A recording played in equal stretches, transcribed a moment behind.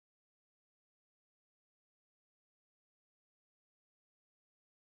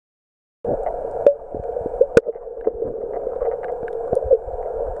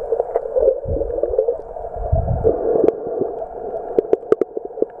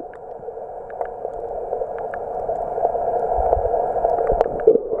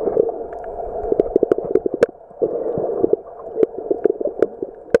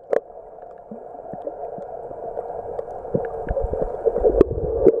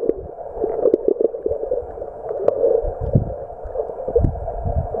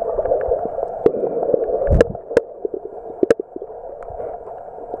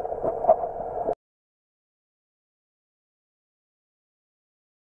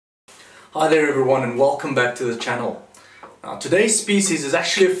Hi there everyone and welcome back to the channel. Now today's species is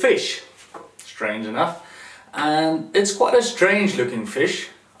actually a fish, strange enough, and it's quite a strange looking fish.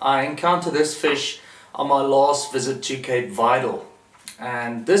 I encountered this fish on my last visit to Cape Vidal,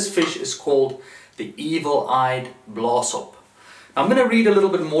 and this fish is called the Evileye Blaasop. I'm going to read a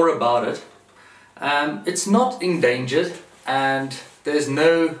little bit more about it. It's not endangered and there's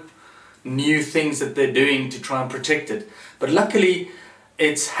no new things that they're doing to try and protect it, but luckily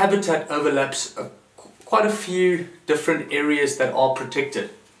its habitat overlaps quite a few different areas that are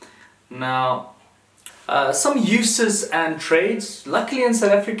protected. Now, some uses and trades. Luckily in South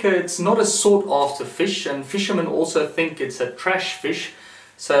Africa it's not a sought after fish, and fishermen also think it's a trash fish,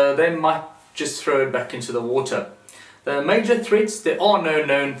 so they might just throw it back into the water. The major threats: there are no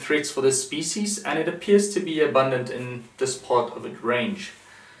known threats for this species and it appears to be abundant in this part of its range.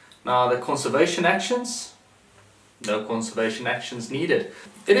 Now the conservation actions. No conservation actions needed.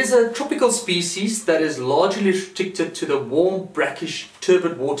 It is a tropical species that is largely restricted to the warm, brackish,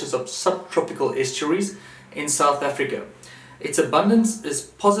 turbid waters of subtropical estuaries in South Africa. Its abundance is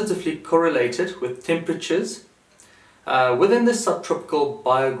positively correlated with temperatures within the subtropical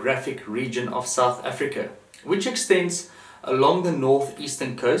biographic region of South Africa, which extends along the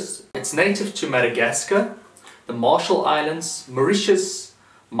northeastern coast. It's native to Madagascar, the Marshall Islands, Mauritius,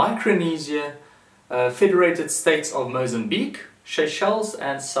 Micronesia, Federated States of Mozambique, Seychelles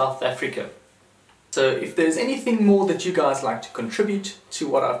and South Africa. So if there's anything more that you guys like to contribute to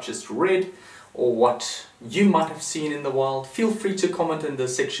what I've just read, or what you might have seen in the wild, feel free to comment in the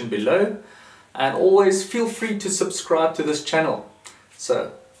section below, and always feel free to subscribe to this channel.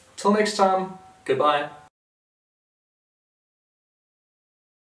 So till next time, goodbye.